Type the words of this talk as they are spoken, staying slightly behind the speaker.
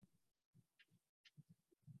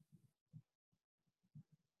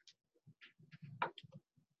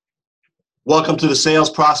Welcome to the Sales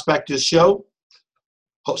Prospectors Show,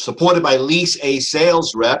 supported by Lease a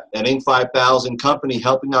Sales Rep, an Inc. 5000 company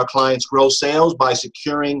helping our clients grow sales by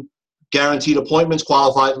securing guaranteed appointments,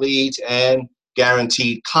 qualified leads, and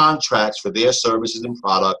guaranteed contracts for their services and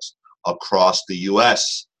products across the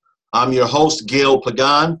U.S. I'm your host, Gil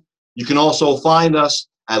Pagan. You can also find us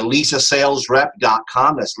at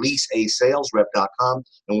leaseasalesrep.com. That's leaseasalesrep.com.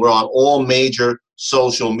 And we're on all major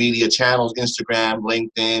social media channels, Instagram,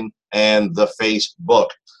 LinkedIn, and the Facebook.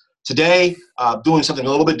 Today, doing something a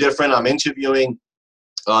little bit different. I'm interviewing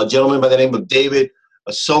a gentleman by the name of David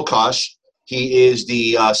Sokosh. He is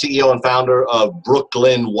the CEO and founder of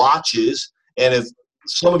Brooklyn Watches. And if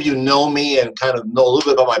some of you know me and kind of know a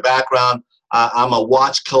little bit about my background, I'm a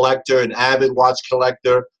watch collector, an avid watch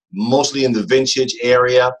collector, mostly in the vintage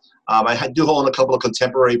area. I do own a couple of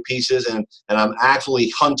contemporary pieces, and I'm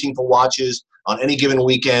actually hunting for watches on any given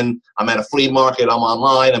weekend. I'm at a flea market, I'm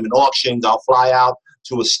online, I'm in auctions, I'll fly out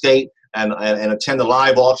to a state and attend a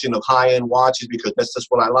live auction of high-end watches because that's just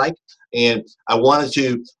what I like. And I wanted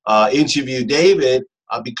to interview David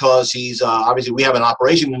because he's obviously, we have an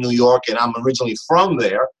operation in New York, and I'm originally from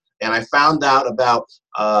there. And I found out about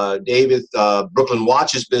David's Brooklyn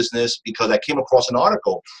Watches business because I came across an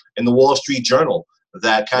article in the Wall Street Journal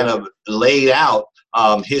that kind of laid out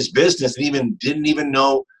his business and didn't even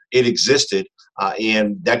know it existed.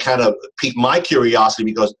 And that kind of piqued my curiosity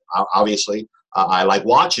because obviously I like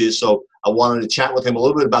watches. So I wanted to chat with him a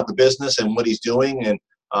little bit about the business and what he's doing and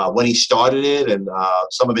when he started it and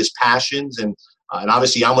some of his passions. And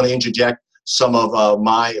obviously I'm going to interject some of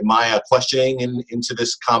my questioning into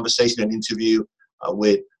this conversation and interview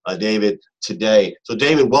with David today. So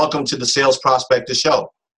David, welcome to the Sales Prospector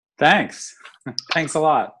Show. Thanks. Thanks a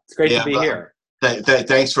lot. It's great to be here.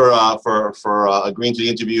 Thanks for agreeing to the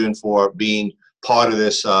interview and for being part of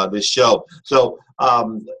this show. So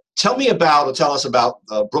tell us about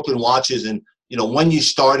Brooklyn Watches and when you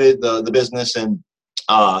started the business and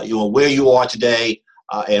where you are today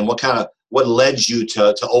and what led you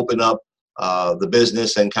to open up the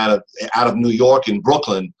business and kind of out of New York and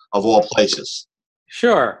Brooklyn of all places.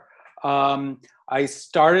 Sure. I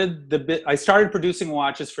started producing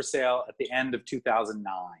watches for sale at the end of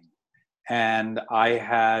 2009, and I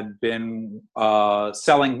had been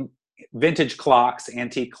selling vintage clocks,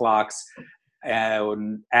 antique clocks,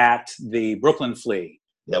 at the Brooklyn Flea.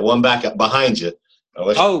 Yeah, one back behind you.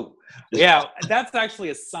 Oh, yeah, that's actually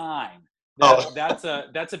a sign. That's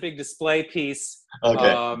a big display piece.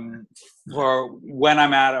 Okay. For when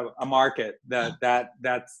I'm at a market.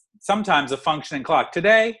 That's sometimes a functioning clock.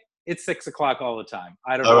 Today it's 6 o'clock all the time.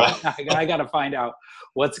 I don't know. Right. I got to find out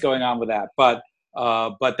what's going on with that. But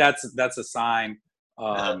that's a sign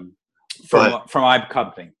from my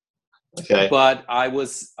company. Okay. But I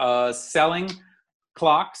was selling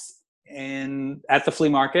clocks at the flea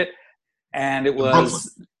market, and it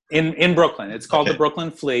was in Brooklyn. It's called the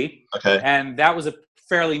Brooklyn Flea. Okay. And that was a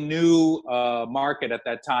fairly new market at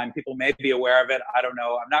that time. People may be aware of it. I don't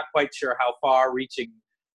know. I'm not quite sure how far reaching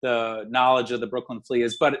the knowledge of the Brooklyn Flea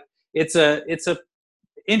is, but it's a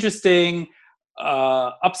interesting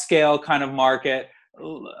upscale kind of market,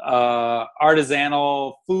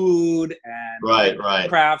 artisanal food and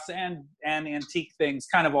crafts and antique things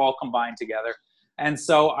kind of all combined together. And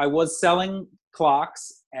so I was selling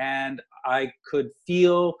clocks, and I could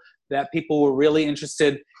feel that people were really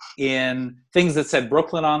interested in things that said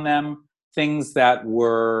Brooklyn on them, things that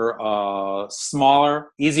were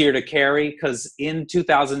smaller, easier to carry, because in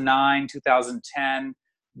 2009, 2010,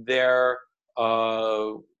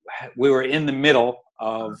 we were in the middle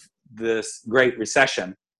of this Great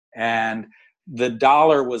Recession, and the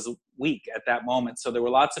dollar was weak at that moment. So there were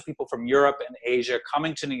lots of people from Europe and Asia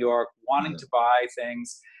coming to New York, wanting to buy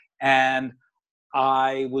things, and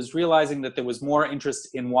I was realizing that there was more interest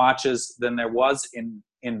in watches than there was in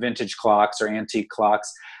vintage clocks or antique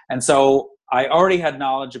clocks. And so I already had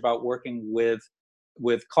knowledge about working with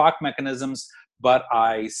clock mechanisms, but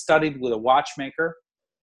I studied with a watchmaker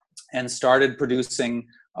and started producing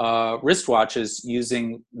wristwatches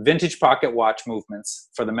using vintage pocket watch movements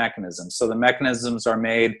for the mechanisms. So the mechanisms are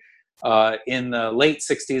made in the late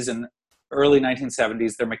 60s and early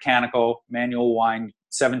 1970s. They're mechanical, manual wind,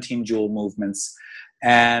 17 jewel movements.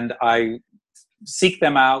 And I seek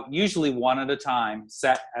them out, usually one at a time,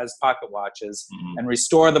 set as pocket watches, and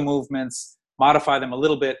restore the movements, modify them a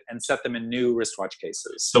little bit, and set them in new wristwatch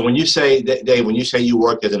cases. So when you say, Dave, when you say you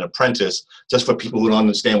worked as an apprentice, just for people who don't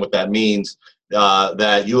understand what that means,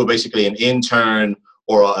 that you were basically an intern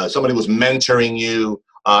or somebody was mentoring you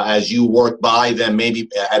as you worked by them, maybe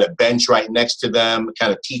at a bench right next to them,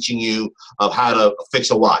 kind of teaching you of how to fix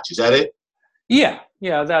a watch. Is that it? Yeah,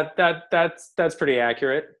 that's pretty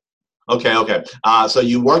accurate. Okay. So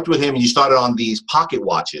you worked with him and you started on these pocket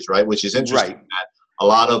watches, right? Which is interesting. Right. That a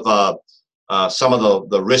lot of some of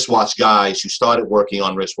the wristwatch guys who started working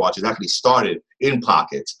on wristwatches actually started in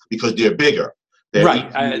pockets because they're bigger. They're Right.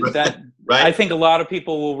 easier, I right? think a lot of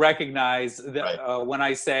people will recognize that Right. when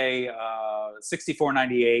I say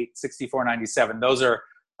 6498, 6497, those are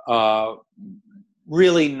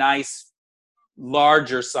really nice,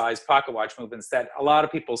 larger size pocket watch movements that a lot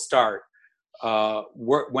of people start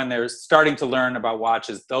when they're starting to learn about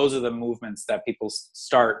watches. Those are the movements that people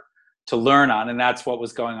start to learn on, and that's what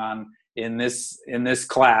was going on in this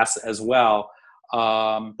class as well.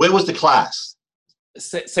 Where was the class?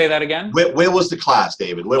 Say that again. Where was the class,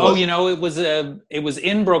 David? Where was it was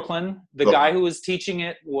in Brooklyn. The Brooklyn. guy who was teaching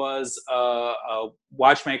it was a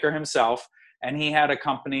watchmaker himself, and he had a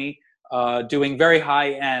company doing very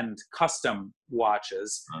high-end custom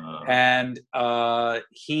watches. And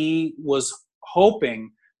he was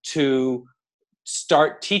hoping to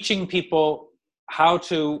start teaching people how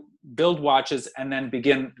to build watches and then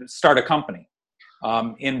start a company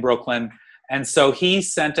in Brooklyn. And so he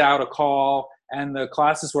sent out a call, and the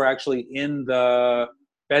classes were actually in the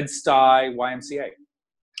Bed-Stuy YMCA.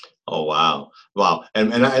 Oh, wow.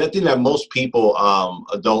 And I think that most people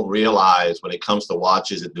don't realize when it comes to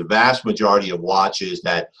watches that the vast majority of watches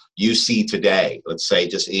that you see today, let's say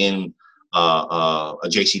just in a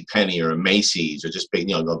JCPenney or a Macy's or just big,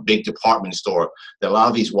 a big department store, that a lot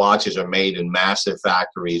of these watches are made in massive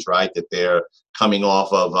factories, right? That they're coming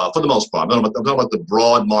off of, for the most part. I'm talking about the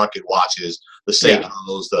broad market watches, the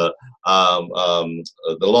Seikos, the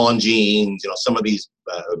Longines, some of these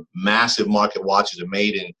massive market watches are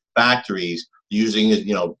made in factories using,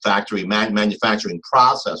 factory manufacturing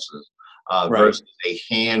processes versus a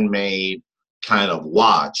handmade kind of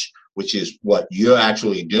watch, which is what you're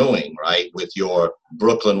actually doing, right, with your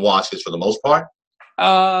Brooklyn watches for the most part?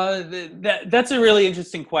 That's a really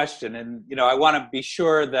interesting question, and I want to be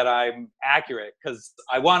sure that I'm accurate because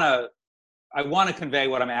I want to convey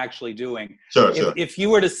what I'm actually doing. Sure. If you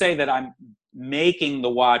were to say that I'm making the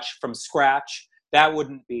watch from scratch, that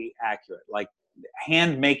wouldn't be accurate. Like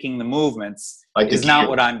hand making the movements is not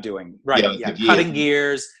what I'm doing. Right? Yeah, cutting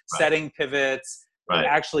gears, setting pivots. Right.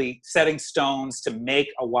 Actually setting stones to make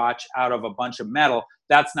a watch out of a bunch of metal.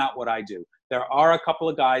 That's not what I do. There are a couple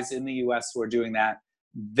of guys in the US who are doing that.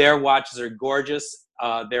 Their watches are gorgeous.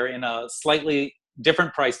 They're in a slightly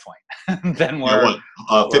different price point than where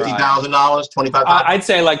 $50,000, $25,000? I'd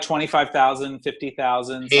say like $25,000,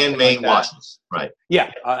 $50,000. Handmade watches, right?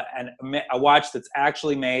 Yeah, and a watch that's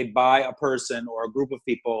actually made by a person or a group of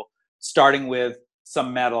people, starting with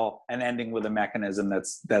some metal and ending with a mechanism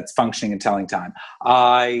that's functioning and telling time.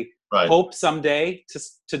 I hope someday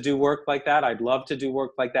to do work like that. I'd love to do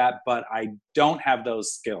work like that, but I don't have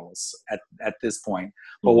those skills at this point.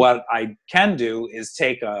 But what I can do is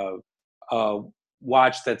take a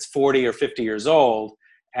watch that's 40 or 50 years old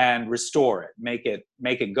and restore it, make it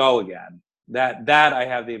go again. That I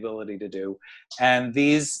have the ability to do. And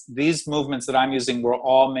these movements that I'm using were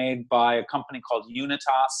all made by a company called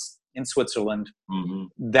Unitas in Switzerland.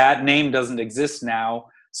 That name doesn't exist now.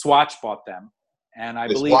 Swatch bought them, and I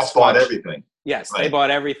believe Swatch bought everything. Yes, they bought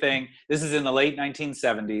everything. This is in the late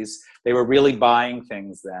 1970s. They were really buying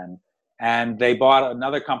things then, and they bought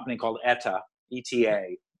another company called ETA,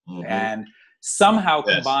 ETA, and somehow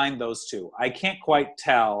combined those two. I can't quite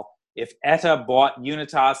tell if ETA bought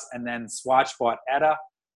Unitas and then Swatch bought ETA,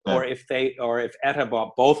 or if ETA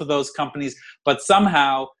bought both of those companies. But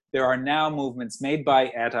somehow there are now movements made by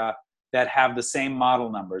ETA that have the same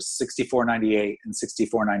model numbers, 6498 and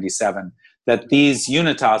 6497, that these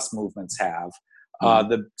Unitas movements have.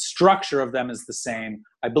 The structure of them is the same.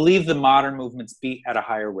 I believe the modern movements beat at a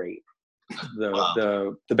higher rate.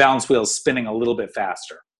 The balance wheel is spinning a little bit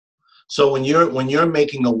faster. So when you're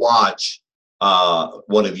making a watch,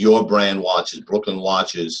 one of your brand watches, Brooklyn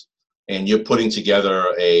watches, and you're putting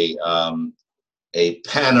together a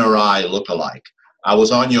Panerai lookalike. I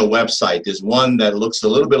was on your website. There's one that looks a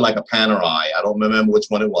little bit like a Panerai. I don't remember which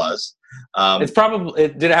one it was. It's probably,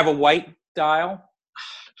 did it have a white dial?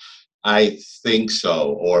 I think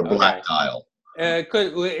so, or a black dial.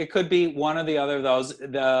 It could be one or the other of those.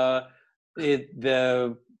 The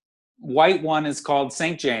white one is called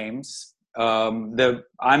St. James.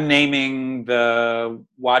 I'm naming the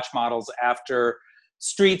watch models after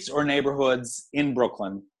streets or neighborhoods in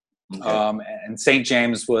Brooklyn. And St.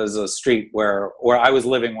 James was a street where I was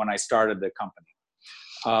living when I started the company.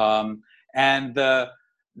 And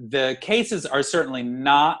the cases are certainly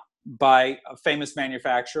not by a famous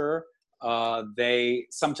manufacturer. They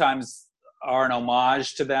sometimes are an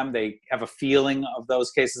homage to them. They have a feeling of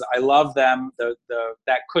those cases. I love them.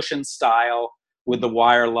 That cushion style with the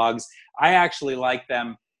wire lugs. I actually like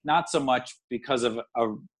them not so much because of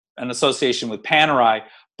an association with Panerai,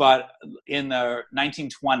 but in the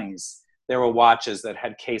 1920s there were watches that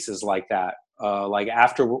had cases like that,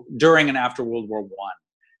 during and after World War I.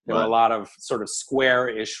 There were a lot of sort of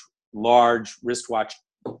square-ish, large wristwatch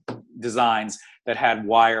designs that had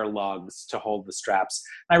wire lugs to hold the straps.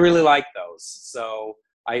 I really like those, so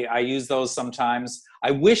I use those sometimes.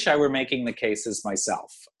 I wish I were making the cases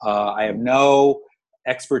myself. I have no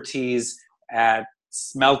expertise at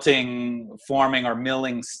smelting, forming, or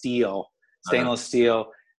milling steel, stainless steel,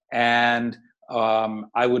 and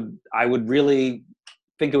I would really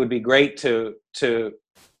think it would be great to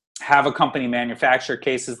have a company manufacture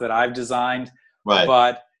cases that I've designed,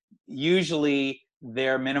 but usually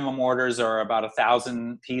their minimum orders are about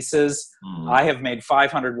 1,000 pieces. I have made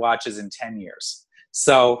 500 watches in 10 years.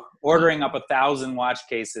 So ordering up 1,000 watch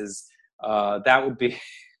cases, that would be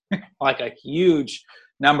like a huge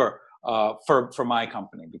number for my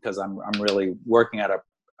company, because I'm really working at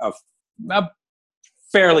a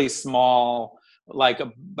fairly small,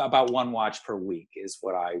 about one watch per week is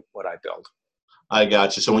what I build. I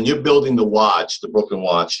got you. So when you're building the watch, the Brooklyn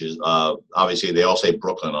watches, obviously they all say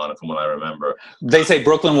Brooklyn on it, from what I remember. They say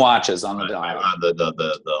Brooklyn watches on the dial. On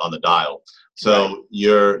the dial. So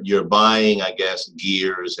you're buying, I guess,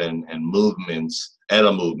 gears and movements,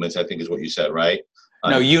 ETA movements, I think is what you said, right?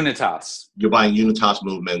 No, Unitas. You're buying Unitas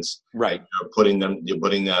movements. Right. You're putting them.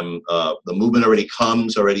 The movement already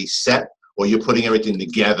comes already set, or you're putting everything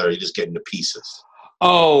together. You're just getting the pieces.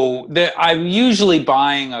 Oh, I'm usually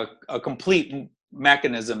buying a complete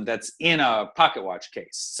mechanism that's in a pocket watch case.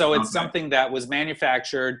 So it's something that was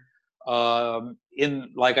manufactured in,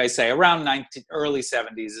 like I say, around early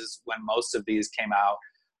 70s is when most of these came out.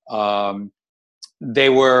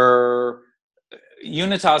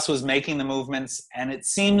 Unitas was making the movements, and it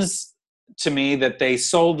seems to me that they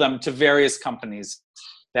sold them to various companies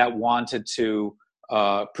that wanted to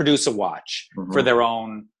produce a watch for their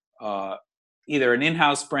own, either an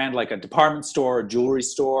in-house brand like a department store or jewelry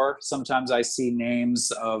store. Sometimes I see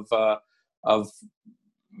names of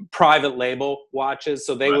private label watches.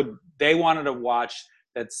 So they wanted a watch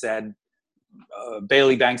that said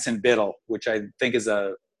Bailey Banks and Biddle, which I think is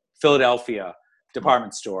a Philadelphia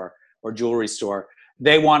department store or jewelry store.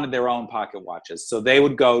 They wanted their own pocket watches. So they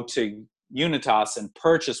would go to Unitas and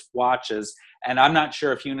purchase watches. And I'm not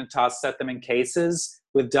sure if Unitas set them in cases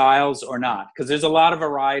with dials or not, because there's a lot of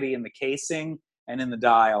variety in the casing and in the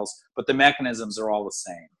dials, but the mechanisms are all the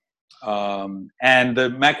same. And the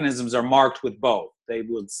mechanisms are marked with both. They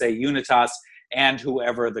would say Unitas and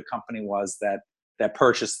whoever the company was that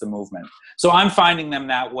purchased the movement. So I'm finding them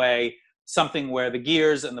that way, something where the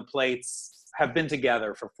gears and the plates have been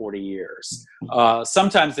together for 40 years.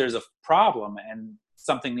 Sometimes there's a problem and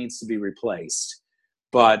something needs to be replaced.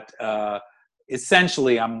 But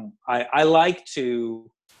essentially, I like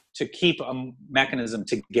to keep a mechanism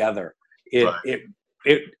together.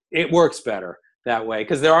 It works better that way,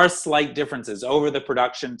 because there are slight differences over the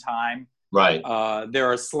production time. Right.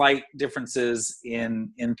 There are slight differences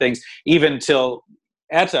in things, even till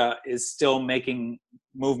ETA is still making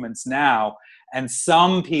movements now, and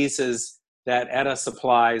some pieces that ETA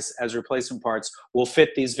supplies as replacement parts will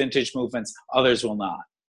fit these vintage movements, others will not.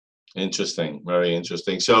 Interesting, very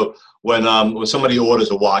interesting. So when somebody orders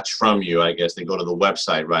a watch from you, I guess they go to the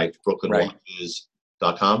website, right?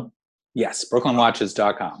 brooklynwatches.com? Yes,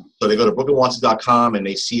 brooklynwatches.com. So they go to brooklynwatches.com and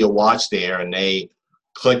they see a watch there and they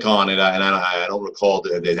click on it, and I don't recall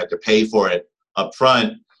that they have to pay for it up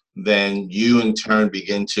front. Then you in turn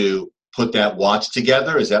begin to put that watch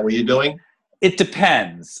together. Is that what you're doing? It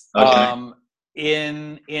depends. Okay.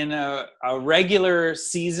 In a regular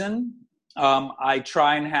season, I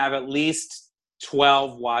try and have at least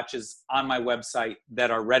 12 watches on my website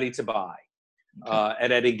that are ready to buy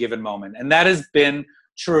at any given moment. And that has been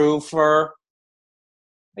true for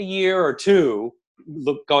a year or two,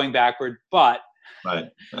 going backward. But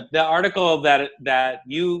the article that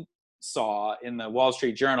you saw in the Wall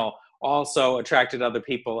Street Journal also attracted other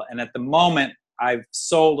people. And at the moment, I've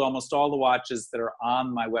sold almost all the watches that are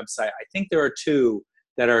on my website. I think there are 2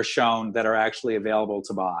 that are shown that are actually available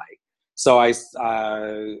to buy. So I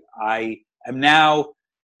am now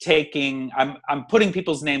I'm putting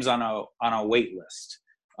people's names on a wait list,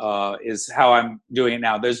 is how I'm doing it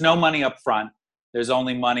now. There's no money up front. There's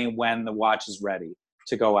only money when the watch is ready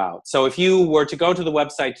to go out. So if you were to go to the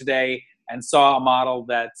website today and saw a model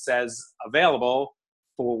that says available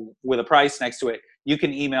with a price next to it, you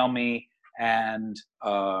can email me and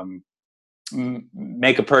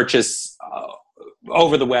make a purchase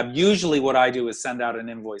over the web. Usually what I do is send out an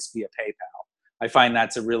invoice via PayPal. I find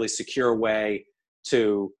that's a really secure way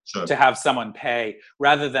to have someone pay,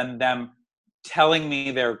 rather than them telling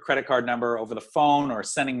me their credit card number over the phone or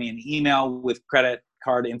sending me an email with credit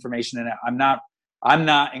card information in it. I'm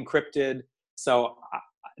not encrypted, so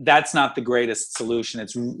that's not the greatest solution.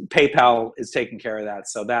 It's PayPal is taking care of that,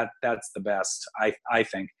 so that's the best, I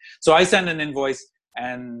think. So I send an invoice,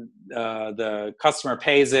 and the customer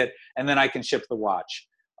pays it, and then I can ship the watch.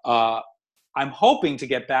 I'm hoping to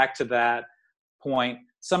get back to that point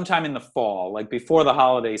sometime in the fall, like before the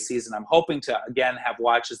holiday season. I'm hoping to again have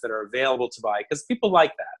watches that are available to buy, because people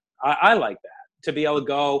like that. I like that, to be able to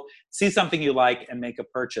go see something you like and make a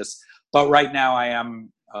purchase. But right now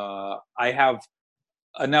I have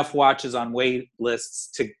enough watches on wait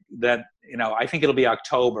lists that I think it'll be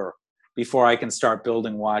October before I can start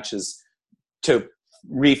building watches to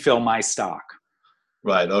refill my stock.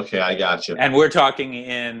 Right. Okay. I got you. And we're talking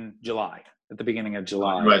in July, at the beginning of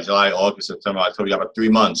July. Right. July, August, September, October. You got about 3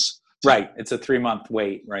 months. Right. It's a 3-month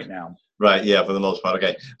wait right now. Right. Yeah. For the most part.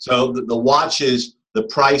 Okay. So the watches, the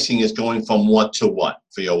pricing is going from what to what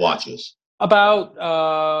for your watches? About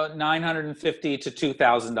 $950 to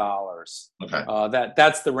 $2,000. Okay.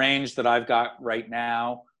 That's the range that I've got right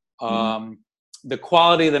now. The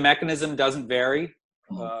quality of the mechanism doesn't vary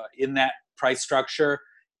in that price structure.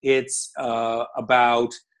 It's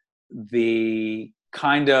about the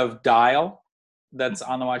kind of dial that's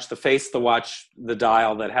on the watch, the face of the watch, the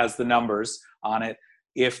dial that has the numbers on it.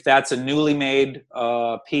 If that's a newly made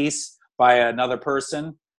piece by another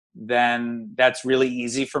person, then that's really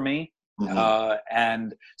easy for me.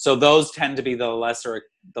 And so those tend to be the less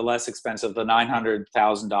expensive, the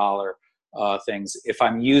 $900,000 things. If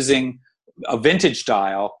I'm using a vintage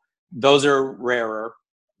dial, those are rarer.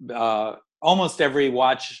 Almost every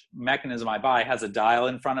watch mechanism I buy has a dial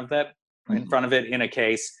in front of it in a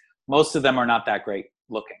case. Most of them are not that great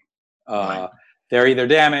looking. They're either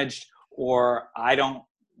damaged, or I don't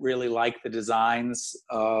really like the designs.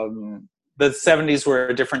 The 70s were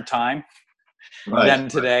a different time than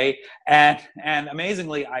today. And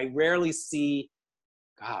amazingly, I rarely see,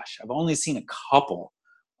 I've only seen a couple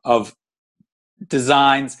of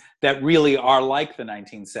designs that really are like the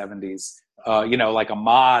 1970s, like a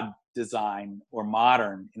mod design or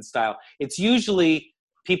modern in style. It's usually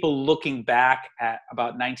people looking back at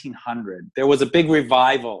about 1900. There was a big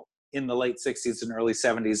revival in the late 60s and early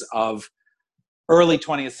 70s of early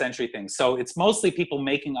 20th century things. So it's mostly people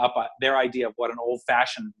making up their idea of what an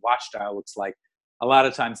old-fashioned watch dial looks like. A lot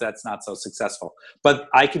of times that's not so successful. But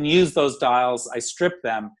I can use those dials, I strip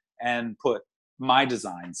them, and put my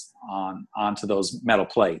designs onto those metal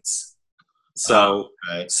plates. So,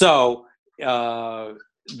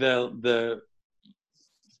 the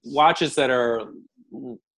watches that are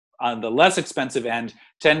on the less expensive end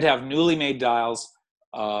tend to have newly made dials.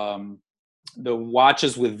 The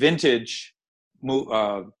watches with vintage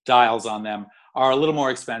dials on them are a little more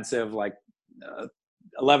expensive, like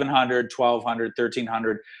 $1,100, $1,200,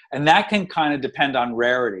 $1,300, and that can kind of depend on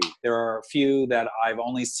rarity. There are a few that I've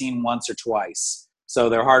only seen once or twice, so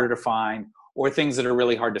they're harder to find, or things that are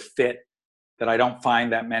really hard to fit that I don't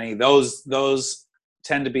find that many. Those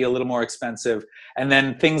tend to be a little more expensive, and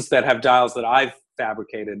then things that have dials that I've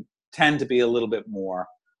fabricated tend to be a little bit more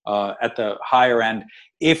at the higher end.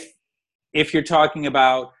 If you're talking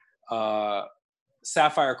about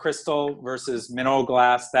sapphire crystal versus mineral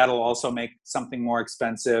glass, that'll also make something more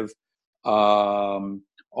expensive.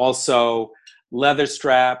 Also, leather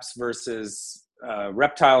straps versus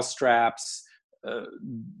reptile straps,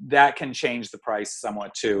 that can change the price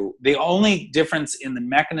somewhat too. The only difference in the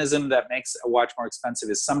mechanism that makes a watch more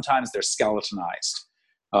expensive is sometimes they're skeletonized.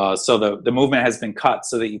 So the movement has been cut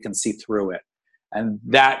so that you can see through it. And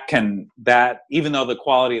that even though the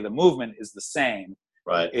quality of the movement is the same,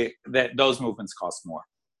 right, those movements cost more.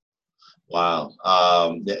 Wow.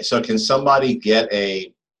 So can somebody get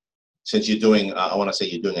since you're doing, I want to say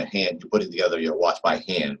you're doing you're putting together your watch by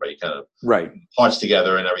hand, right? You kind of parts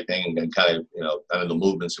together and everything, and kind of the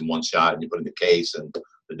movements in one shot, and you put in the case and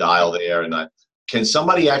the dial there. And can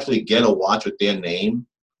somebody actually get a watch with their name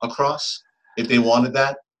across if they wanted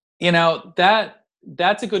that?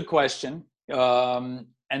 That's a good question. And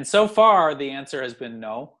so far the answer has been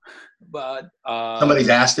no, but somebody's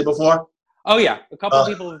asked it before. Oh yeah, a couple of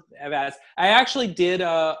people have asked. I actually did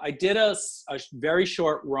a very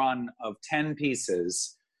short run of 10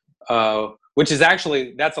 pieces, which is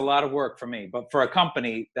that's a lot of work for me, but for a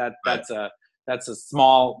company that's a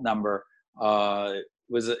small number. It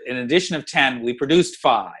was an edition of 10. We produced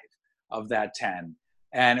 5 of that 10.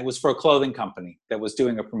 and it was for a clothing company that was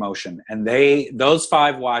doing a promotion. And those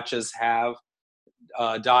 5 watches have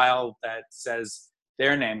a dial that says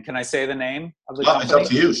their name. Can I say the name of the company? It's up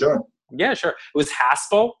to you, sure. Yeah, sure. It was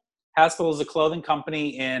Haspel. Haspel is a clothing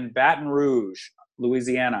company in Baton Rouge,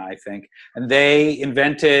 Louisiana, I think, and they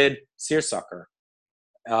invented seersucker,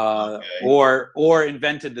 or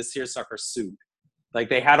invented the seersucker suit. Like,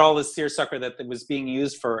 they had all this seersucker that was being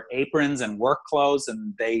used for aprons and work clothes,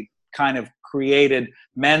 and they kind of created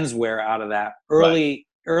menswear out of that early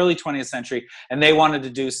 20th century, and they wanted to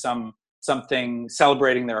do something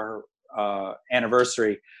celebrating their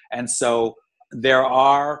anniversary. And so there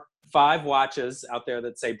are 5 watches out there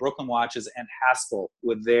that say Brooklyn Watches and Haspel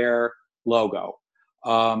with their logo.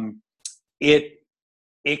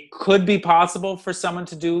 It could be possible for someone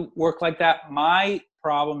to do work like that. My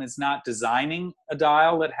problem is not designing a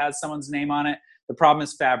dial that has someone's name on it. The problem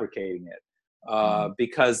is fabricating it,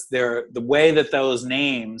 because the way that those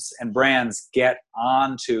names and brands get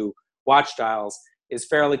onto watch dials is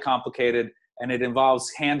fairly complicated, and it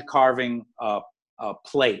involves hand carving a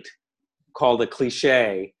plate called a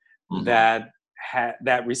cliché that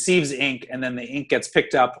receives ink, and then the ink gets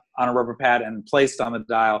picked up on a rubber pad and placed on the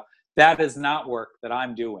dial. That is not work that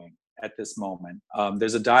I'm doing at this moment.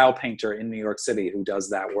 There's a dial painter in New York City who does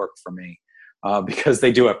that work for me, because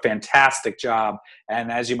they do a fantastic job. And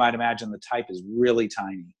as you might imagine, the type is really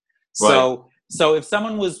tiny. Right. So if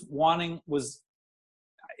someone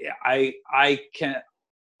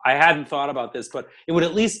I hadn't thought about this, but it would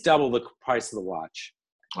at least double the price of the watch,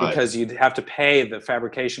 because you'd have to pay the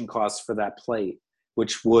fabrication costs for that plate,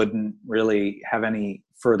 which wouldn't really have any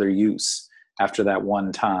further use after that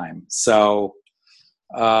one time. So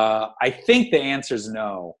I think the answer is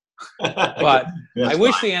no, but I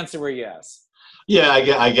wish the answer were yes. Yeah,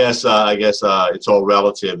 I guess it's all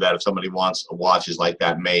relative. That if somebody wants watches like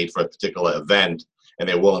that made for a particular event and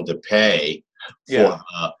they're willing to pay for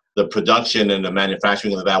the production and the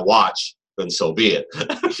manufacturing of that watch, then so be it.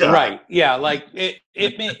 Right. Yeah. Like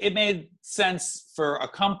it made sense for a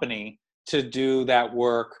company to do that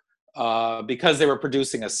work, because they were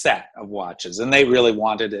producing a set of watches and they really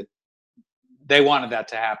wanted it. They wanted that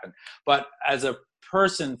to happen. But as a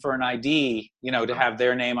person for an ID, to have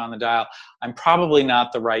their name on the dial, I'm probably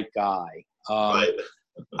not the right guy. Right.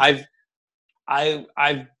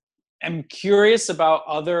 I am curious about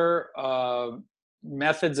other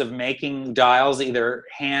methods of making dials, either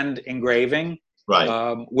hand engraving,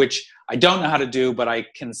 which I don't know how to do, but I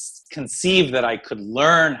can conceive that I could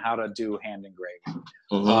learn how to do hand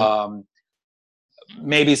engraving.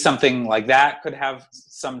 Maybe something like that could have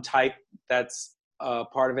some type that's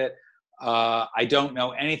part of it. I don't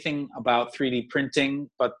know anything about 3D printing,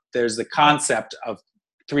 but there's the concept of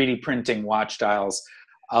 3D printing watch dials.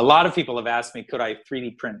 A lot of people have asked me, could I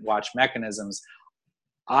 3D print watch mechanisms?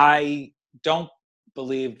 I don't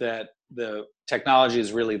believe that the technology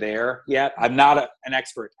is really there yet. I'm not an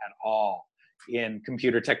expert at all in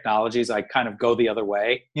computer technologies. I kind of go the other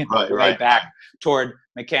way, right back toward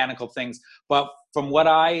mechanical things. But from what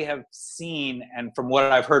I have seen and from what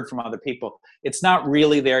I've heard from other people, it's not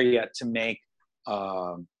really there yet to make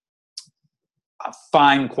a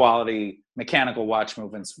fine quality mechanical watch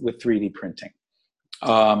movements with 3D printing.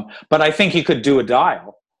 But I think you could do a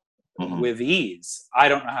dial with ease. I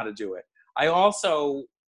don't know how to do it. I also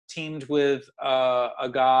teamed with a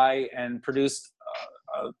guy and produced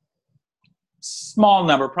a small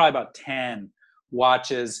number, probably about 10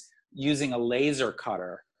 watches using a laser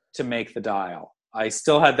cutter to make the dial. I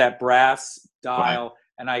still had that brass dial,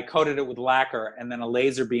 and I coated it with lacquer, and then a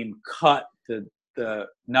laser beam cut the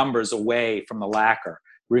numbers away from the lacquer,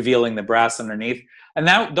 revealing the brass underneath. And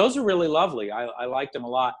those are really lovely. I liked them a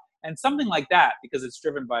lot. And something like that, because it's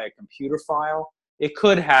driven by a computer file, it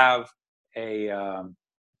could have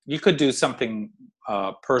you could do something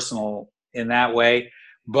personal in that way.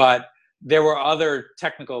 But there were other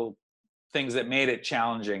technical things that made it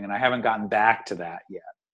challenging, and I haven't gotten back to that yet.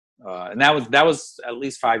 And that was at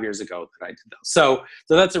least 5 years ago that I did those. So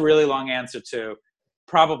that's a really long answer to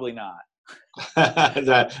probably not.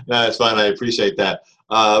 That's fine. I appreciate that.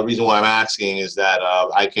 Reason why I'm asking is that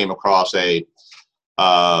I came across a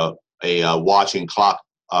watch and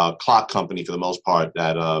clock company for the most part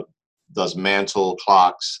that does mantle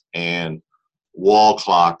clocks and wall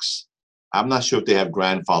clocks. I'm not sure if they have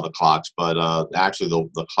grandfather clocks, but actually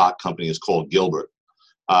the clock company is called Gilbert.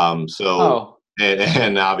 And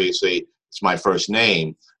obviously it's my first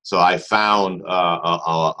name. So I found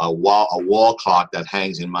a wall clock that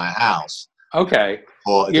hangs in my house. Okay.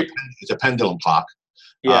 It's a pendulum clock.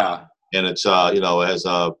 Yeah. and it's it has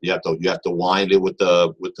you have to wind it with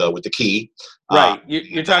the key. Right.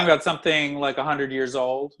 You're talking about something like 100 years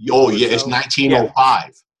old? Oh yeah, So? it's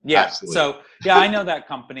 1905. Yeah. Actually. So yeah, I know that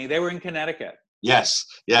company. They were in Connecticut. Yes.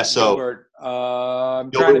 Yes. So Gilbert. I'm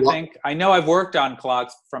Gilbert, trying to think. I know I've worked on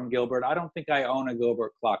clocks from Gilbert. I don't think I own a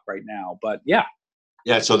Gilbert clock right now, but yeah.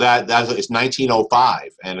 Yeah, so that's it's 1905,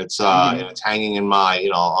 and it's and it's hanging in my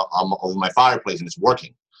over my fireplace, and it's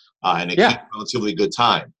working, and it keeps relatively good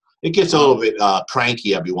time. It gets a little bit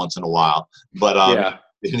cranky every once in a while, but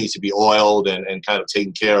it needs to be oiled and kind of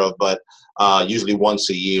taken care of, but usually once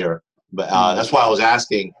a year. But that's why I was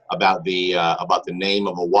asking about the name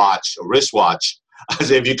of a watch, a wristwatch, as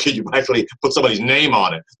if you actually put somebody's name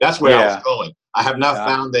on it. That's where I was going. I have not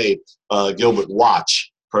found a Gilbert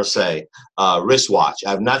watch per se, wristwatch.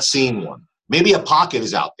 I've not seen one. Maybe a pocket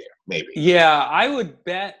is out there. Maybe. Yeah, I would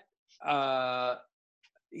bet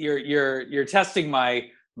you're testing my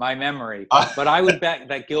memory, but I would bet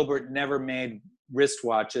that Gilbert never made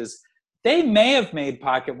wristwatches. They may have made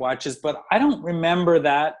pocket watches, but I don't remember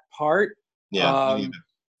that part. Yeah, me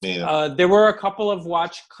neither. There were a couple of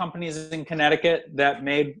watch companies in Connecticut that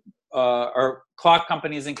made, or clock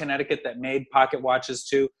companies in Connecticut that made pocket watches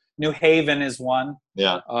too. New Haven is one.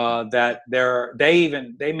 Yeah. That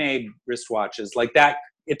they made wristwatches like that.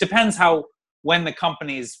 It depends when the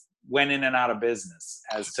companies went in and out of business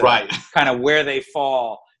as to kind of where they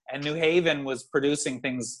fall. And New Haven was producing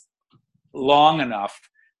things long enough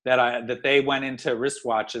that they went into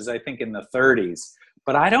wristwatches, I think in the 30s.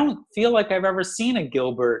 But I don't feel like I've ever seen a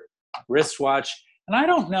Gilbert wristwatch, and I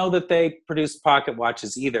don't know that they produced pocket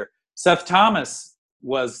watches either. Seth Thomas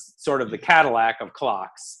was sort of the Cadillac of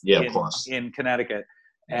clocks in Connecticut,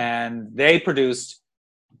 and they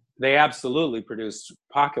absolutely produced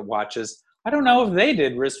pocket watches. I don't know if they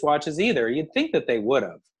did wristwatches either. You'd think that they would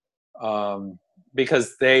have,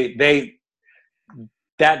 because that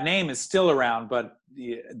name is still around, but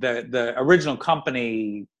the original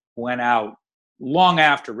company went out long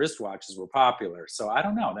after wristwatches were popular. So I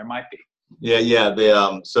don't know. There might be. Yeah.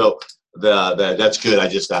 That's good. I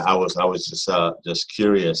was just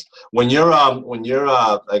curious. When you're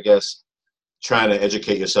I guess trying to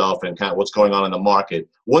educate yourself and kind of what's going on in the market,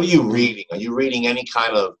 what are you reading? Are you reading any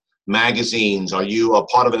kind of magazines? Are you a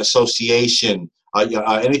part of an association?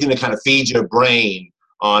 Anything that kind of feeds your brain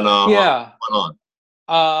on what's going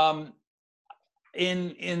on?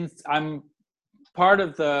 I'm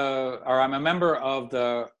I'm a member of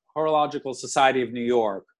the Horological Society of New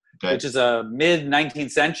York, which is a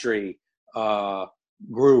mid-19th century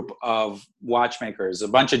group of watchmakers. A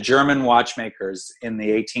bunch of German watchmakers in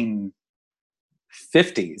the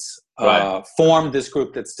 1850s formed this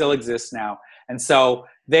group that still exists now. And so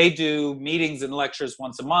they do meetings and lectures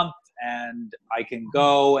once a month, and I can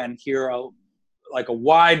go and hear a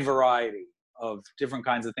wide variety of different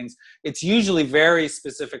kinds of things. It's usually very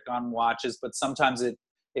specific on watches, but sometimes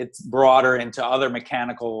it's broader into other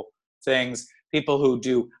mechanical things. People who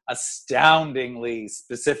do astoundingly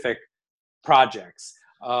specific projects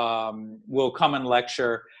will come and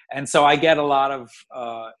lecture. And so I get a lot of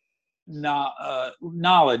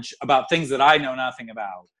knowledge about things that I know nothing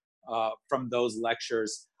about from those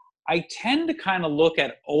lectures. I tend to kind of look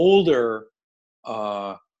at older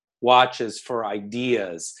watches for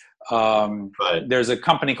ideas. There's a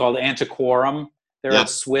company called Antiquorum. They're a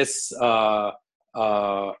Swiss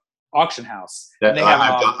auction house.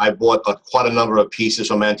 I bought quite a number of pieces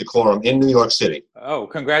from Antiquorum in New York City. Oh,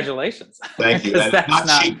 congratulations! Thank you.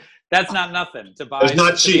 That's not nothing to buy. It's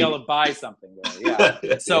not cheap. To be able to buy something there.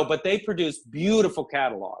 Yeah. So, but they produce beautiful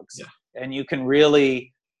catalogs, and you can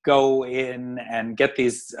really go in and get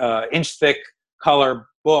these inch-thick color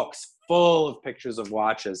books full of pictures of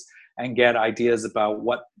watches and get ideas about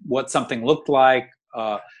what something looked like.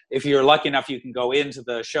 If you're lucky enough, you can go into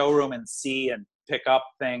the showroom and see and pick up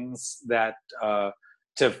things that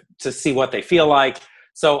to see what they feel like.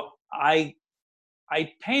 So I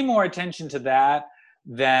pay more attention to that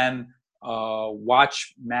than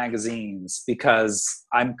watch magazines, because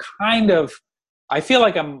I feel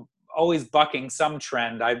like I'm always bucking some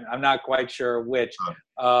trend. I'm not quite sure which.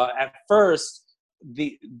 At first,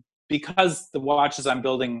 because the watches I'm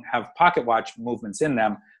building have pocket watch movements in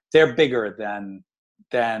them, they're bigger than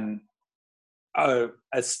a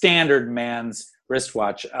standard man's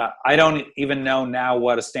wristwatch. I don't even know now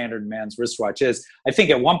what a standard man's wristwatch is. I think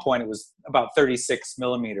at one point it was about 36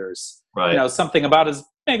 millimeters. Right. Something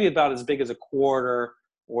maybe about as big as a quarter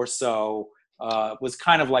or so. Was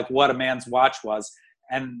kind of like what a man's watch was.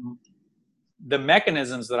 And the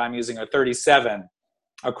mechanisms that I'm using are 37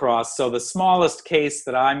 across. So the smallest case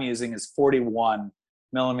that I'm using is 41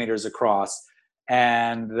 millimeters across.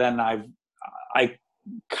 and then I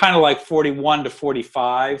kind of like 41 to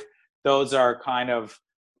 45. Those are kind of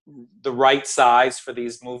the right size for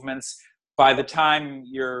these movements. By the time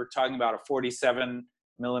you're talking about a 47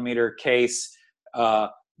 millimeter case,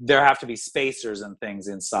 there have to be spacers and things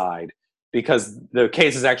inside because the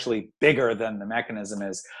case is actually bigger than the mechanism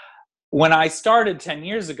is. When I started 10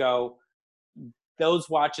 years ago, those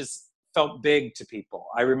watches felt big to people.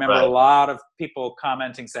 I remember a lot of people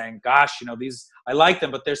commenting saying, gosh, these, I like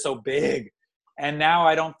them, but they're so big. And now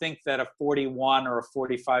I don't think that a 41 or a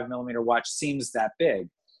 45 millimeter watch seems that big.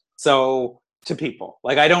 So to people,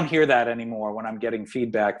 like I don't hear that anymore when I'm getting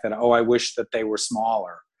feedback that, oh, I wish that they were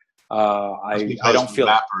smaller. I don't feel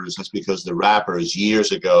that's because the rappers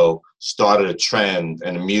years ago started a trend,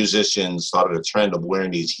 and the musicians started a trend of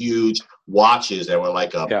wearing these huge watches that were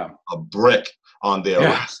like a brick on their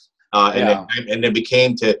wrist. And it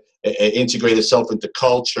became to integrate itself into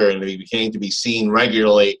culture, and it became to be seen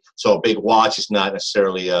regularly. So a big watch is not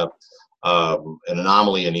necessarily an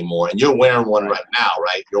anomaly anymore. And you're wearing one right now,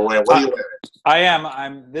 right? You're wearing, what are you wearing? I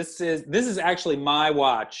am. This is actually my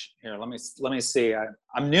watch. Here, let me see.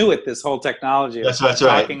 I'm new at this whole technology. That's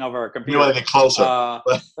talking over a computer. You want to get closer.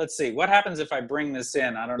 Let's see. What happens if I bring this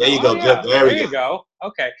in? I don't know. There you go. Good. There you go.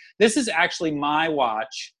 Okay. This is actually my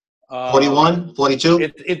watch. 41,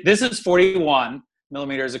 42? This is 41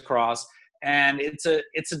 millimeters across, and it's a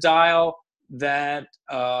dial that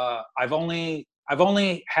I've only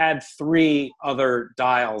had 3 other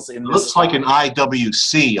dials in this. It looks like an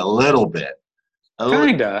IWC a little bit.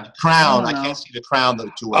 Kinda. Crown. I can't see the crown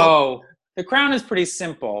too well. Oh, the crown is pretty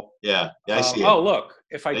simple. Yeah, I see it. Oh, look.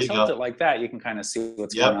 If I tilt it like that, you can kind of see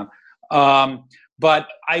what's going on. But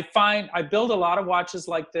I build a lot of watches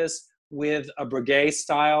like this with a Breguet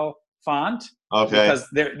style font. Okay. Because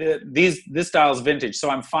this style is vintage.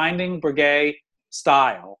 So I'm finding Breguet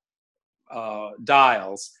style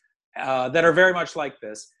dials that are very much like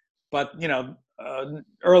this, but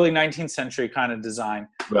early 19th century kind of design.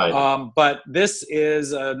 Right. But this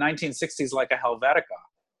is a 1960s like a Helvetica,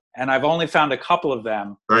 and I've only found a couple of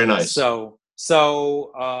them. Very nice. So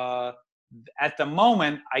at the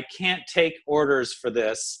moment, I can't take orders for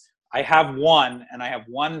this. I have one, and I have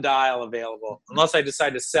one dial available. Unless I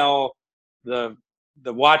decide to sell the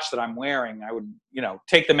watch that I'm wearing, I would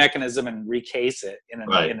take the mechanism and recase it in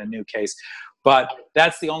a new case. But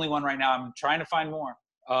that's the only one right now. I'm trying to find more.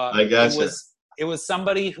 I gotcha. It was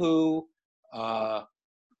somebody who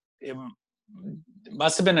it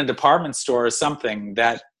must have been a department store or something,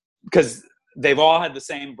 that because they've all had the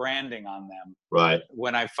same branding on them. Right.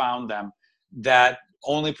 When I found them, that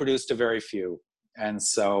only produced a very few, and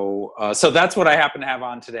so that's what I happen to have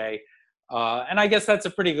on today. And I guess that's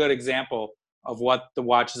a pretty good example of what the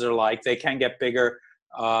watches are like. They can get bigger.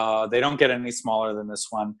 They don't get any smaller than this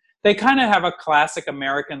one. They kind of have a classic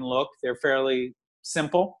American look. They're fairly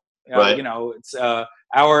simple. Right. It's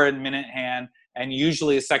hour and minute hand, and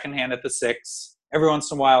usually a second hand at the 6. Every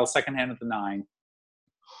once in a while, a second hand at the 9.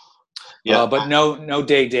 Yeah. But no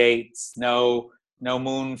day dates, no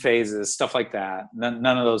moon phases, stuff like that. None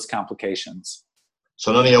of those complications.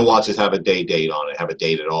 So none of your watches have a date on it, have a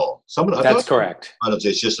date at all. That's correct.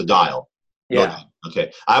 It's just a dial. Yeah.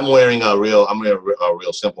 Okay. I'm wearing a real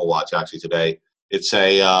simple watch actually today. It's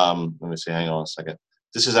a let me see. Hang on a second.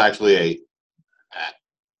 This is actually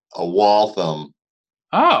a Waltham.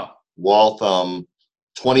 Oh. Waltham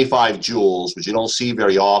 25 jewels, which you don't see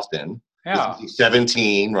very often. Yeah.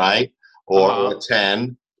 17, right? Or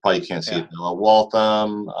 10. Probably can't see it now.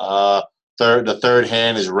 Waltham. The third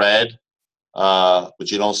hand is red,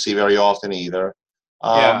 which you don't see very often either.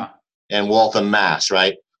 And Waltham Mass,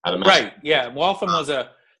 right? Right. Yeah. Waltham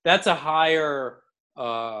that's a higher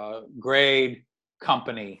grade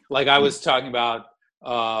company. Like I was talking about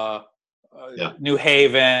New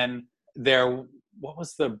Haven. What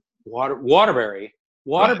was the Waterbury?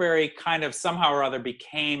 Waterbury kind of somehow or other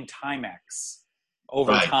became Timex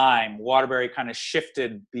over time. Waterbury kind of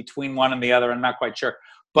shifted between one and the other. I'm not quite sure,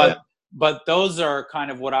 but those are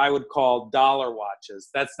kind of what I would call dollar watches.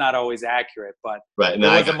 That's not always accurate, but there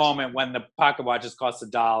was a moment when the pocket watches cost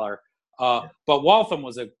 $1. But Waltham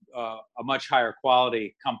was a much higher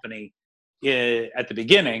quality company at the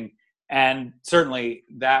beginning, and certainly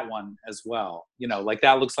that one as well. Like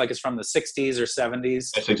that looks like it's from the 60s or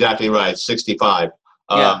 70s. That's exactly right. 65.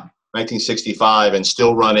 1965, and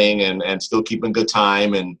still running and still keeping good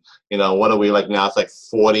time. And what are we like now? It's like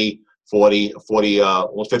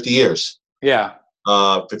 50 years. Yeah.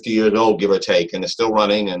 50 years old, give or take, and it's still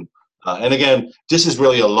running. And again, this is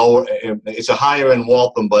really it's a higher end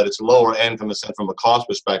Waltham, but it's a lower end from a cost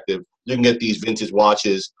perspective. You can get these vintage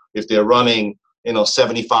watches if they're running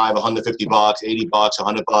 $75, $150, $80, $100.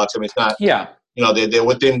 I mean, it's not. Yeah. They're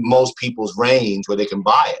within most people's range where they can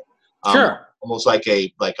buy it. Sure. Almost like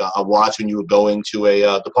a watch when you would go into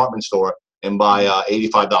a department store and buy a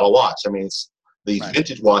 $85 watch. I mean, it's these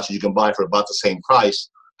vintage watches you can buy for about the same price,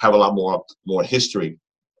 have a lot more history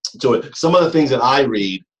to it. Some of the things that I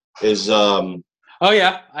read is oh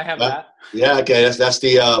yeah, I have that. Yeah, okay. That's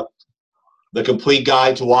the complete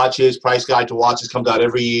guide to watches, price guide to watches comes out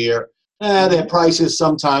every year. Their prices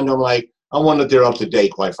sometimes I'm like, I wonder if they're up to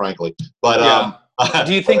date, quite frankly. But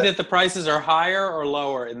do you think that the prices are higher or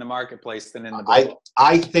lower in the marketplace than in the book?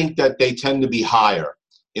 I think that they tend to be higher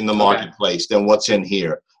in the marketplace than what's in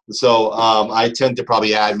here. So I tend to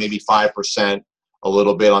probably add maybe 5%, a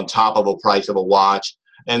little bit on top of a price of a watch.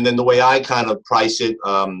 And then the way I kind of price it,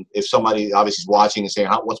 if somebody obviously is watching and saying,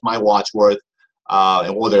 what's my watch worth?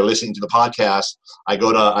 Or they're listening to the podcast, I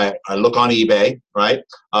look on eBay, right?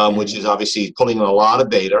 Which is obviously pulling in a lot of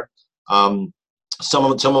data. Some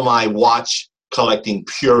of my watch collecting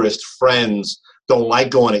purist friends don't like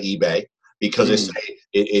going to eBay because they say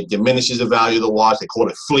it diminishes the value of the watch. They call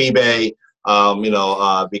it fleabay,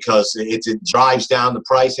 because it drives down the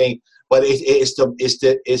pricing. But it's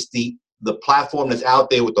the platform that's out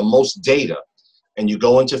there with the most data. And you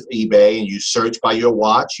go into eBay and you search by your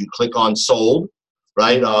watch. You click on sold,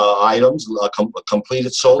 right? Items,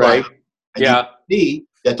 completed sold item. And you see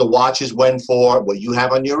that the watches went for, what you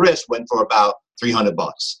have on your wrist, went for about $300.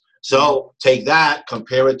 So take that,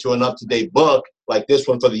 compare it to an up-to-date book like this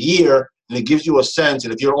one for the year, and it gives you a sense.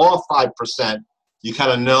 And if you're off 5%, you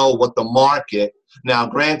kind of know what the market. Now,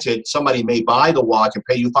 granted, somebody may buy the watch and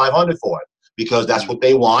pay you $500 for it because that's what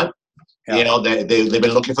they want. Yeah. They've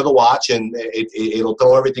been looking for the watch, and it'll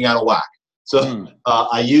throw everything out of whack. So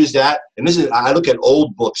I use that, and I look at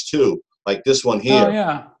old books too, like this one here.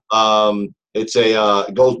 Oh, yeah.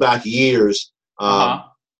 It goes back years.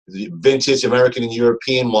 The Vintage American and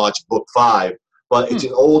European Watch, Book 5. But it's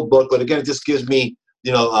an old book, but again, it just gives me,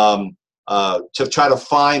 to try to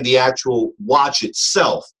find the actual watch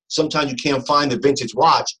itself. Sometimes you can't find the vintage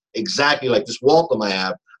watch exactly like this Waltham I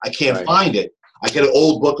have. I can't find it. I get an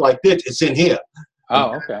old book like this. It's in here.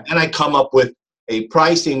 Oh, okay. And I come up with a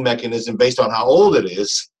pricing mechanism based on how old it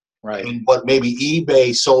is. Right. And what maybe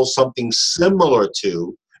eBay sold something similar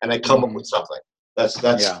to, and I come up with something. That's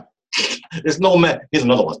there's no here's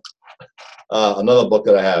another one. Another book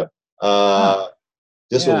that I have.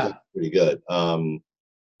 This one's pretty good.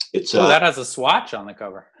 It's that has a swatch on the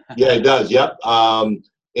cover. Yeah, it does. Yep.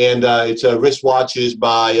 And it's wristwatches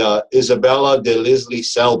by Isabella de Lisley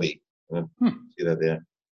Selby. See that there?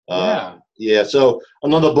 Yeah. So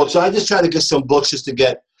another book. So I just try to get some books just to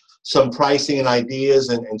get some pricing and ideas,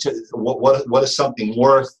 and what is something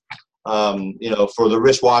worth. For the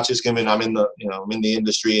wristwatches. I mean, I'm in the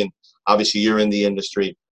industry, and obviously you're in the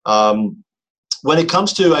industry. When it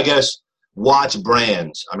comes to, I guess, watch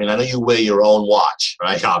brands, I mean, I know you wear your own watch,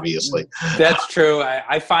 right? Obviously. That's true.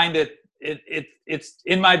 I find it's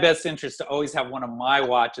in my best interest to always have one of my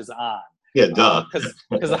watches on. Yeah, duh.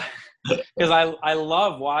 Because I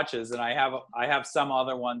love watches, and I have some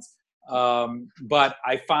other ones. But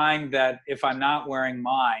I find that if I'm not wearing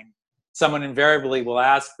mine, someone invariably will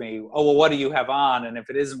ask me, oh, well, what do you have on? And if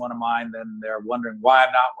it isn't one of mine, then they're wondering why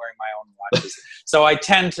I'm not wearing my own watches. So I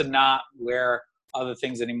tend to not wear other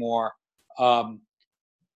things anymore. But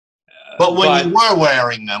when you were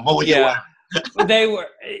wearing them, what were you wearing? They were,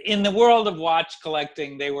 in the world of watch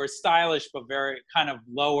collecting, they were stylish, but very kind of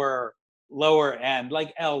lower end,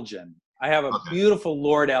 like Elgin. I have a beautiful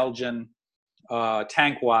Lord Elgin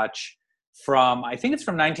tank watch I think it's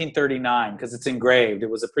from 1939 because it's engraved. It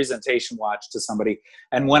was a presentation watch to somebody.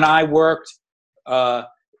 And when I worked as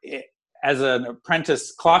an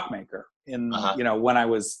apprentice clockmaker when I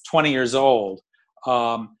was 20 years old,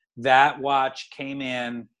 that watch came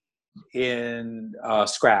in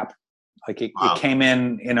scrap. Like it came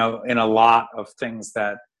in a lot of things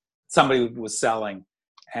that somebody was selling,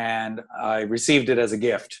 and I received it as a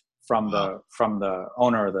gift from the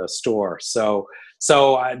owner of the store. So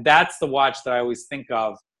that's the watch that I always think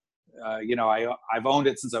of. I've owned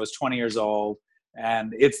it since I was 20 years old,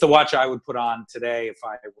 and it's the watch I would put on today if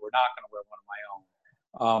I were not going to wear one of my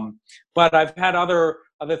own. But I've had other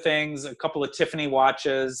things, a couple of Tiffany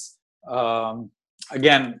watches,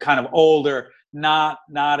 again, kind of older, not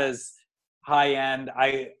as high end.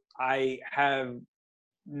 I have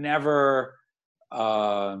never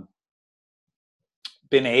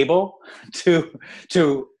been able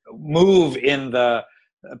to move in the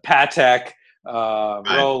Patek,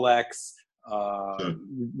 Rolex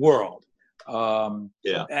world,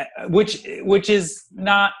 which is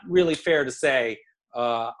not really fair to say.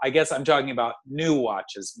 I guess I'm talking about new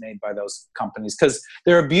watches made by those companies, because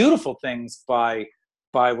there are beautiful things by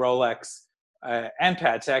Rolex and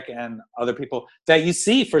Patek and other people that you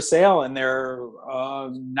see for sale, and they're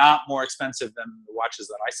not more expensive than the watches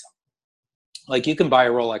that I sell. Like, you can buy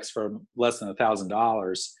a Rolex for less than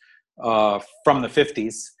 $1,000 from the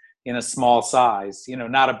 50s in a small size,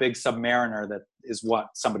 not a big Submariner that is what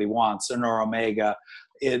somebody wants, or Omega,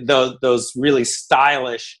 those really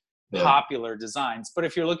stylish, popular designs. But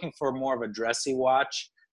if you're looking for more of a dressy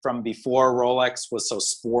watch from before Rolex was so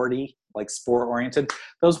sporty, like sport oriented,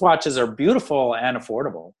 those watches are beautiful and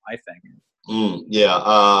affordable, I think.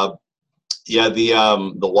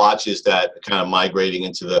 The watches that are kind of migrating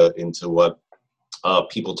into what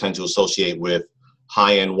people tend to associate with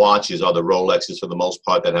high-end watches are the Rolexes, for the most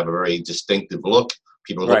part, that have a very distinctive look.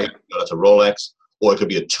 People look at it as a Rolex, or it could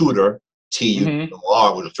be a Tudor,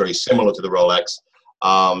 T-U-R, which is very similar to the Rolex.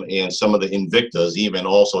 And some of the Invictas, even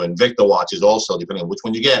also Invicta watches, also depending on which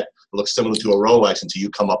one you get, look similar to a Rolex until you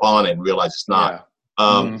come up on it and realize it's not.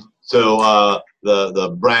 So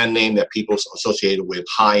the brand name that people associated with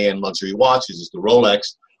high-end luxury watches is the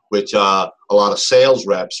Rolex, which a lot of sales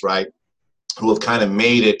reps, right, who have kind of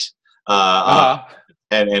made it and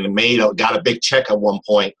got a big check at one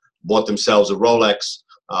point, bought themselves a Rolex,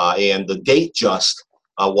 and the Datejust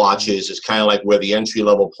watches is kind of like where the entry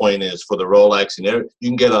level point is for the Rolex, and there you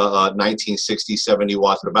can get a 1960, 70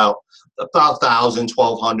 watch at about 1,000,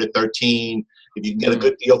 1,200, 13. If you can get a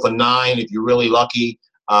good deal for 9, if you're really lucky,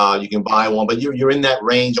 you can buy one. But you're in that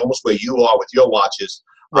range, almost where you are with your watches,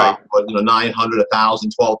 right? But 900,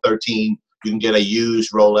 1,000, 12, 13, you can get a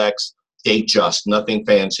used Rolex Datejust, nothing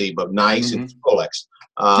fancy, but nice. It's Rolex.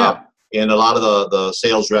 And a lot of the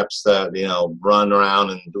sales reps that run around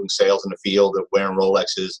and doing sales in the field of wearing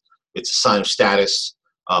Rolexes, it's a sign of status.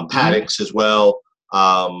 Pateks as well.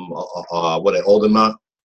 Audemars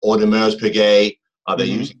Piguet, they're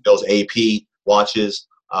using those AP watches,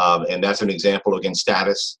 and that's an example, again,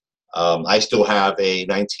 status. I still have a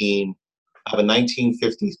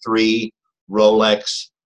 1953 Rolex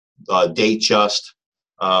Datejust,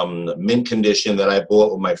 mint condition, that I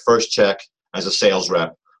bought with my first check as a sales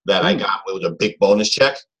rep. That I got with a big bonus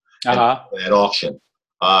check at auction.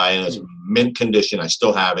 And it's mint condition. I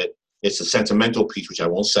still have it. It's a sentimental piece, which I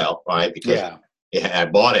won't sell, right? Because I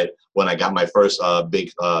bought it when I got my first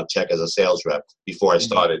big check as a sales rep before I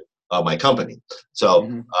started my company.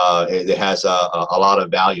 So it has a lot of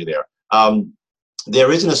value there.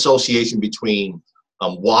 There is an association between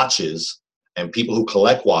watches and people who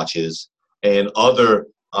collect watches and other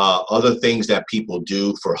things that people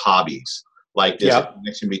do for hobbies. Like there's a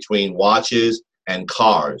connection between watches and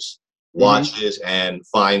cars, watches and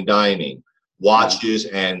fine dining, watches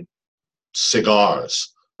and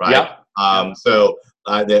cigars, right? So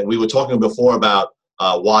that we were talking before about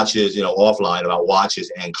watches, offline, about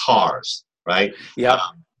watches and cars, right? There's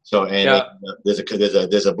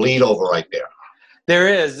a bleed over right there. There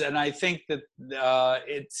is, and I think that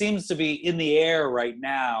it seems to be in the air right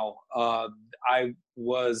now. I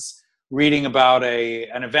was reading about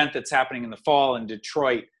an event that's happening in the fall in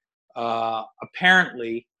Detroit.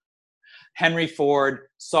 Apparently, Henry Ford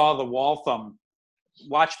saw the Waltham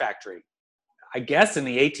watch factory, I guess in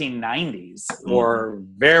the 1890s or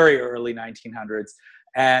very early 1900s.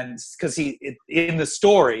 And because in the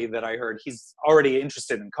story that I heard, he's already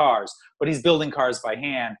interested in cars, but he's building cars by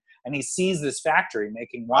hand. And he sees this factory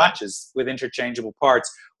making watches with interchangeable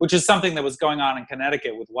parts, which is something that was going on in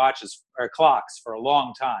Connecticut with watches or clocks for a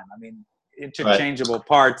long time. I mean, interchangeable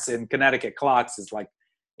parts in Connecticut clocks is like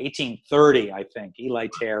 1830, I think. Eli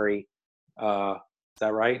Terry, is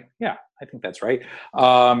that right? Yeah, I think that's right.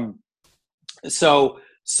 So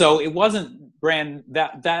it wasn't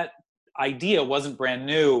that idea wasn't brand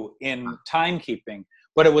new in timekeeping,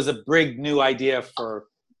 but it was a big new idea for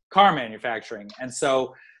car manufacturing. And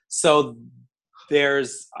so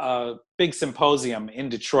there's a big symposium in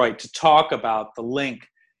Detroit to talk about the link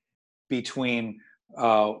between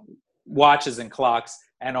watches and clocks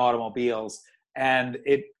and automobiles. And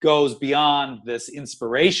it goes beyond this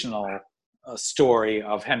inspirational story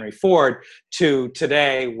of Henry Ford to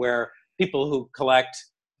today, where people who collect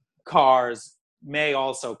cars may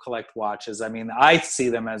also collect watches. I mean, I see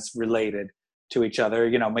them as related to each other,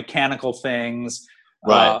 mechanical things,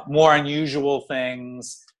 more unusual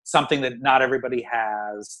things, something that not everybody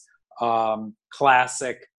has,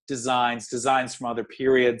 classic designs from other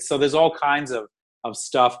periods. So there's all kinds of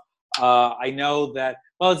stuff. I know that,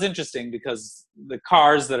 well, it's interesting because the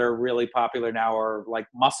cars that are really popular now are like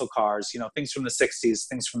muscle cars, things from the 60s,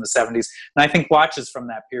 things from the 70s. And I think watches from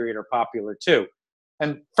that period are popular too.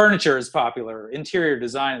 and furniture is popular. Interior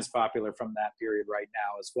design is popular from that period right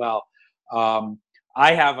now as well.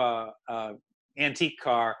 I have a antique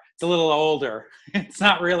car. It's a little older. It's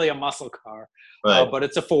not really a muscle car, Right. but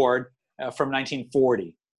it's a Ford from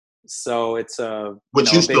 1940. So it's a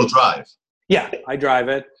which you still drive. Yeah, I drive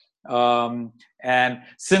it. And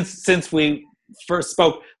since we first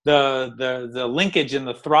spoke, the linkage in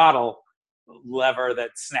the throttle lever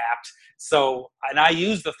that snapped. So, and I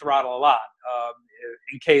use the throttle a lot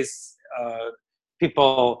in case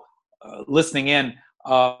people listening in.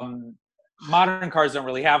 Modern cars don't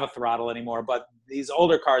really have a throttle anymore, but these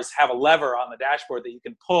older cars have a lever on the dashboard that you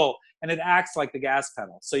can pull, and it acts like the gas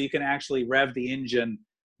pedal. So you can actually rev the engine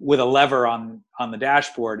with a lever on the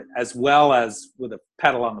dashboard as well as with a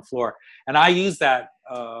pedal on the floor. And I use that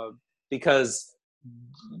because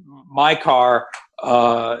my car,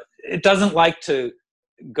 it doesn't like to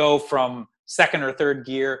go from second or third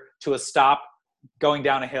gear to a stop going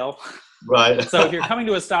down a hill. Right. So if you're coming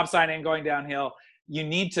to a stop sign and going downhill, you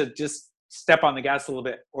need to just step on the gas a little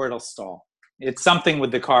bit or it'll stall. It's something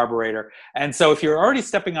with the carburetor. And so if you're already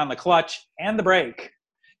stepping on the clutch and the brake,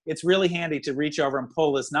 it's really handy to reach over and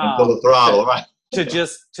pull this knob. And pull the throttle, right. to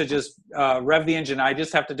just rev the engine. I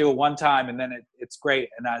just have to do it one time, and then it's great.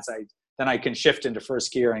 And then I can shift into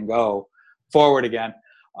first gear and go forward again.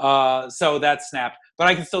 So that snapped, but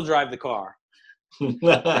I can still drive the car. And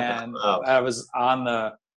Wow. I was on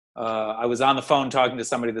the phone talking to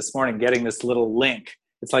somebody this morning, getting this little link.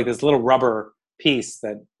 It's like this little rubber piece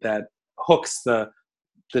that hooks the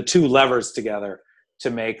two levers together to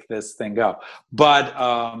make this thing go. But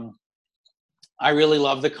I really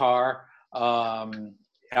love the car. I'm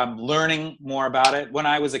learning more about it. When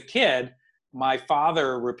I was a kid, my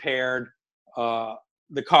father repaired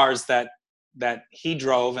the cars that he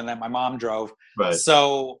drove and that my mom drove. Right.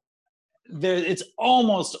 So it's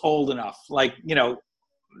almost old enough. Like,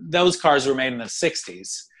 those cars were made in the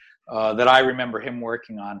 60s that I remember him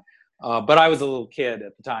working on. But I was a little kid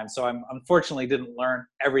at the time, so I unfortunately didn't learn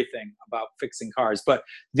everything about fixing cars. But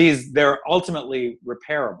they're ultimately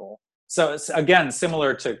repairable. So it's, again,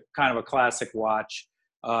 similar to kind of a classic watch.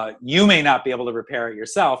 You may not be able to repair it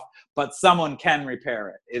yourself, but someone can repair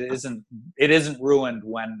it. It isn't ruined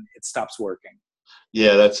when it stops working.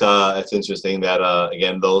 Yeah, that's interesting. That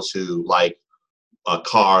again, those who like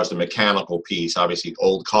cars, the mechanical piece, obviously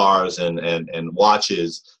old cars and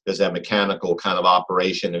watches, there's that mechanical kind of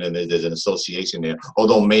operation, and then there's an association there.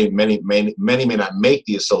 Although many may not make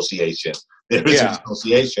the association, there is an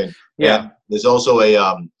association. Yeah. And there's also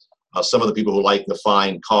some of the people who like to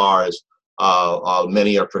find cars.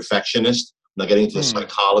 Many are perfectionists. Now, getting into the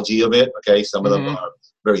psychology of it. Okay, some of them are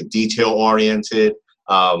very detail oriented.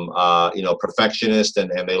 Perfectionist,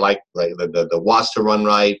 and they like the watch to run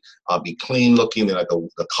right, be clean looking. They like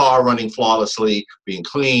the car running flawlessly, being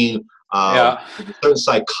clean. There's a certain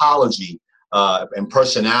psychology and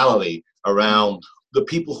personality around the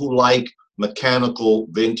people who like mechanical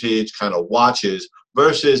vintage kind of watches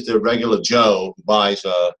versus the regular Joe who buys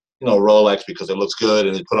Rolex because it looks good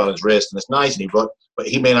and they put on his wrist and it's nice, but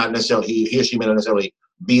he may not necessarily, he or she may not necessarily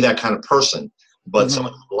be that kind of person. But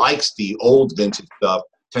someone who likes the old vintage stuff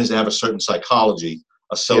tends to have a certain psychology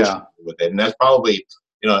associated with it, and that's probably,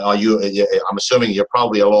 I'm assuming you're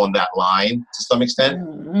probably along that line to some extent.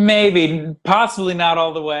 Maybe, possibly not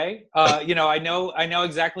all the way. I know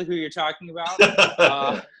exactly who you're talking about,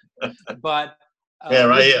 but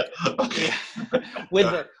right here. Okay.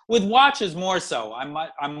 With watches more so.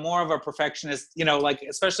 I'm more of a perfectionist. Like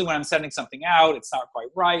especially when I'm sending something out, it's not quite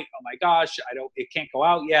right. Oh my gosh, it can't go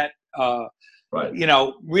out yet. Right.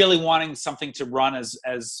 Really wanting something to run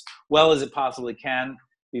as well as it possibly can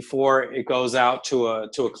before it goes out to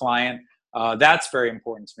a client. That's very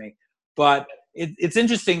important to me. But it's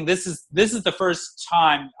interesting. This is the first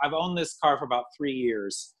time I've owned this car for about 3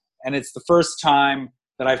 years, and it's the first time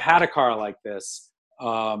that I've had a car like this.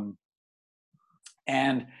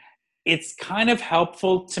 And it's kind of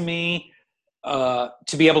helpful to me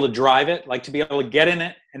to be able to drive it, like to be able to get in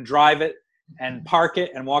it and drive it and park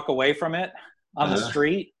it and walk away from it on the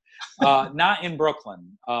street. Not in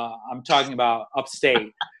Brooklyn. I'm talking about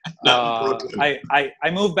upstate. I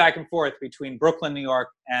moved back and forth between Brooklyn, New York,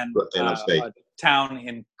 and a town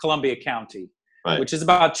in Columbia County, which is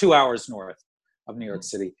about 2 hours north of New York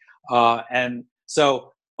City. And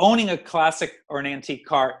so owning a classic or an antique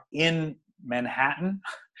car in Manhattan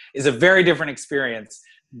is a very different experience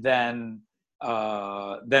than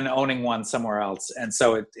owning one somewhere else. And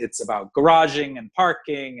so it's about garaging and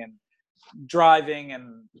parking and driving,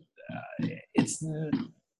 and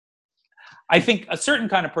I think a certain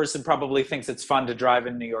kind of person probably thinks it's fun to drive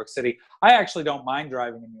in New York City. I actually don't mind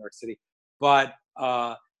driving in New York City, but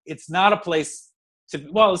It's not a place to,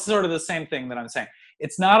 well, it's sort of the same thing that I'm saying.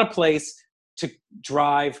 It's not a place to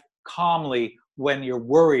drive calmly when you're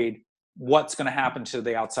worried what's going to happen to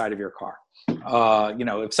the outside of your car.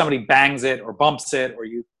 If somebody bangs it or bumps it or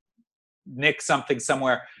you nick something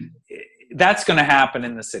somewhere, that's going to happen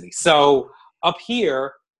in the city. So up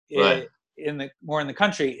here, right. in the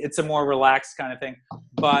country, it's a more relaxed kind of thing.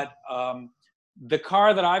 But the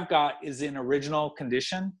car that I've got is in original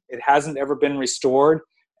condition. It hasn't ever been restored,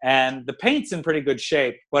 and the paint's in pretty good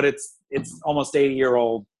shape. But it's almost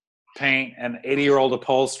 80-year-old paint and 80-year-old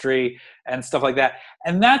upholstery and stuff like that.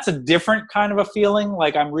 And that's a different kind of a feeling.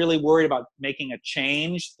 Like, I'm really worried about making a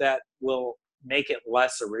change that will make it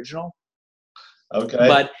less original. Okay.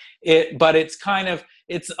 But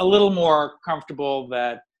it's a little more comfortable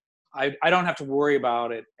that I don't have to worry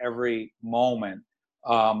about it every moment,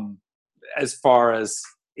 as far as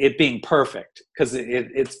it being perfect, because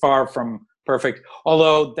it's far from perfect.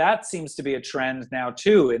 Although that seems to be a trend now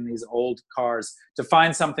too in these old cars, to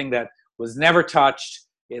find something that was never touched.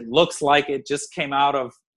 It looks like it just came out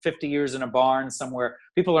of 50 years in a barn somewhere.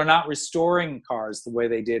 People are not restoring cars the way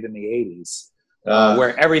they did in the 80s.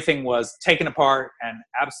 Where everything was taken apart and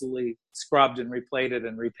absolutely scrubbed and replated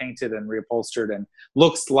and repainted and reupholstered and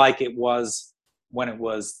looks like it was when it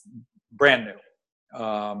was brand new.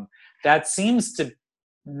 That seems to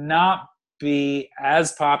not be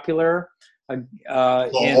as popular.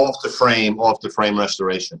 Off the frame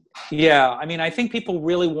restoration. Yeah, I mean, I think people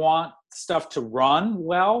really want stuff to run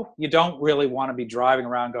well. You don't really want to be driving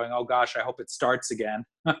around going, "Oh gosh, I hope it starts again."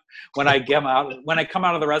 when I come out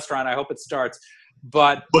of the restaurant, I hope it starts.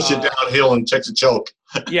 But push it downhill and takes a choke.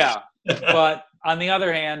 Yeah, but on the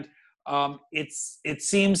other hand, it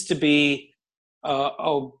seems to be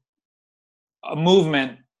a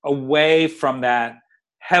movement away from that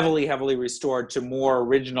heavily restored to more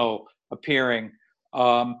original appearing.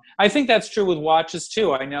 I think that's true with watches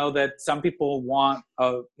too. I know that some people want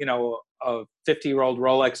a 50-year-old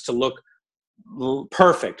Rolex to look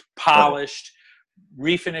perfect, polished,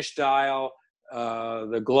 refinished dial,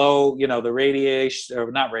 the glow, the radiation,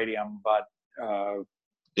 or not radium, but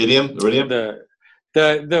iridium.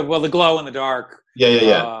 The glow in the dark.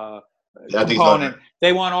 Component.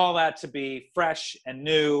 They want all that to be fresh and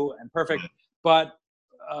new and perfect. But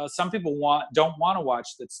some people don't want a watch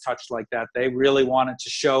that's touched like that. They really want it to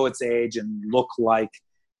show its age and look like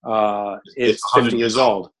it's 50 years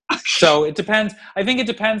old. So it depends. I think it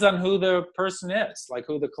depends on who the person is, like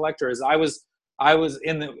who the collector is. I was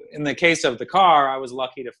in the case of the car, I was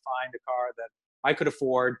lucky to find a car that I could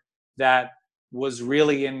afford that was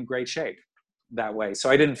really in great shape that way. So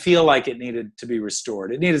I didn't feel like it needed to be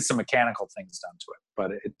restored. It needed some mechanical things done to it,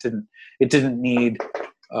 but it didn't need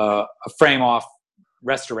a frame off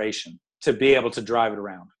restoration to be able to drive it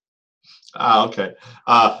around. Okay.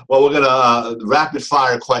 Well, we're gonna rapid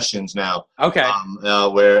fire questions now. Okay.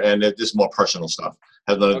 And this is more personal stuff.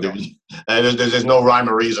 Has nothing to do with, and there's no rhyme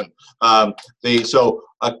or reason.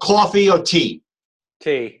 Coffee or tea?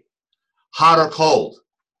 Tea. Hot or cold?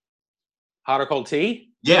 Hot or cold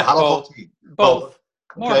tea? Yeah, hot or cold tea. Both.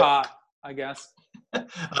 More hot, I guess.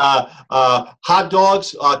 Hot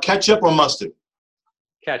dogs, ketchup or mustard?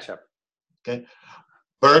 Ketchup. Okay.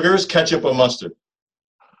 Burgers, ketchup or mustard?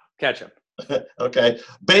 Ketchup. Okay.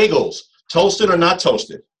 Bagels, toasted or not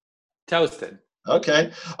toasted? Toasted.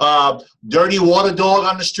 Okay. Dirty water dog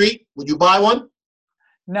on the street, would you buy one?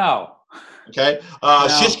 No. Okay. No.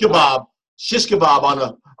 Shish kebab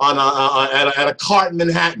at a cart in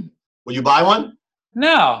Manhattan, would you buy one?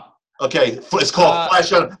 No. Okay. It's called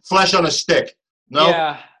flesh on a stick. No.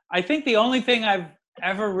 Yeah. I think the only thing I've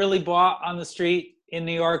ever really bought on the street in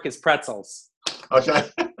New York is pretzels. Okay.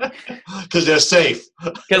 Because they're safe.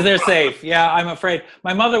 Because they're safe. Yeah, I'm afraid.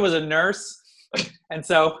 My mother was a nurse, and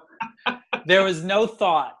so there was no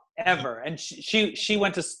thought ever. And she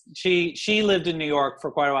lived in New York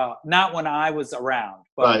for quite a while. Not when I was around,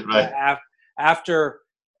 but right. After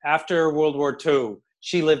World War II,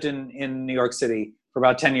 she lived in New York City for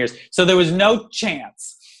about 10 years. So there was no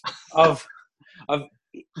chance of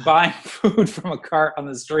buying food from a cart on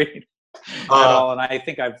the street at all, and I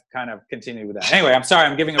think I've kind of continued with that. Anyway, I'm sorry,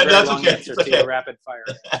 I'm giving a very long answer to your rapid fire.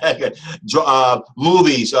 Okay.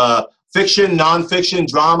 Movies, fiction, nonfiction,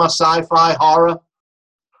 drama, sci-fi, horror?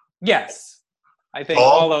 Yes. I think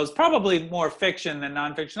all those, probably more fiction than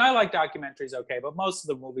nonfiction. I like documentaries, okay, but most of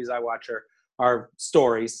the movies I watch are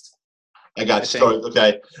stories. I got stories,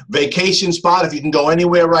 okay. Vacation spot, if you can go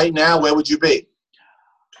anywhere right now, where would you be?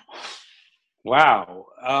 Wow.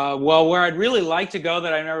 Well, where I'd really like to go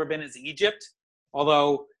that I've never been is Egypt,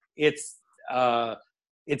 although it's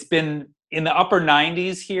been in the upper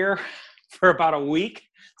 90s here for about a week.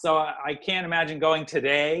 So I can't imagine going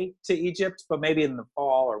today to Egypt, but maybe in the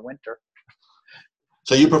fall or winter.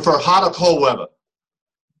 So you prefer hot or cold weather?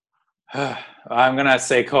 I'm going to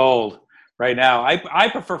say cold right now. I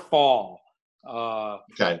prefer fall.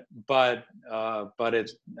 Okay. But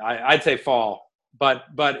I'd say fall. But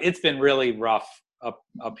it's been really rough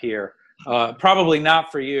up here. Probably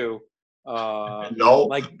not for you. No.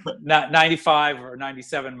 Like 95 or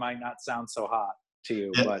 97 might not sound so hot to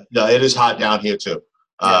you, but no, it is hot down here too.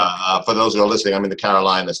 For those who are listening, I'm in the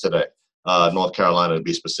Carolinas today, North Carolina to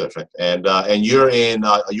be specific. And you're in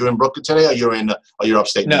Brooklyn today, or you're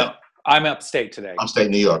upstate New York? No, I'm upstate today.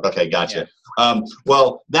 Upstate New York. Okay, gotcha. Yeah.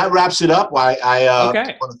 Well, that wraps it up. I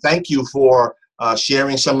want to thank you for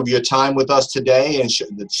sharing some of your time with us today and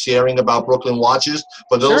sharing about Brooklyn watches.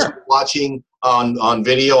 For those who are watching on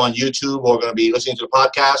video on YouTube or going to be listening to the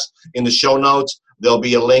podcast, in the show notes, there'll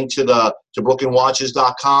be a link to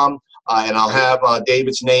brooklynwatches.com. And I'll have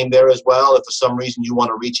David's name there as well. If for some reason you want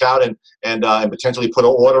to reach out and potentially put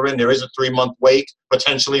an order in, there is a 3-month wait,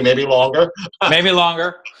 potentially maybe longer. Maybe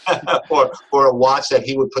longer. for a watch that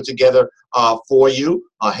he would put together for you,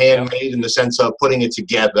 handmade in the sense of putting it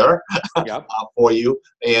together for you.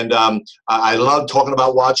 And I love talking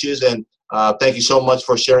about watches, and thank you so much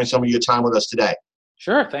for sharing some of your time with us today.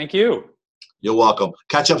 Sure, thank you. You're welcome.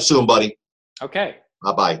 Catch up soon, buddy. Okay.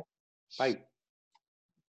 Bye-bye. Bye.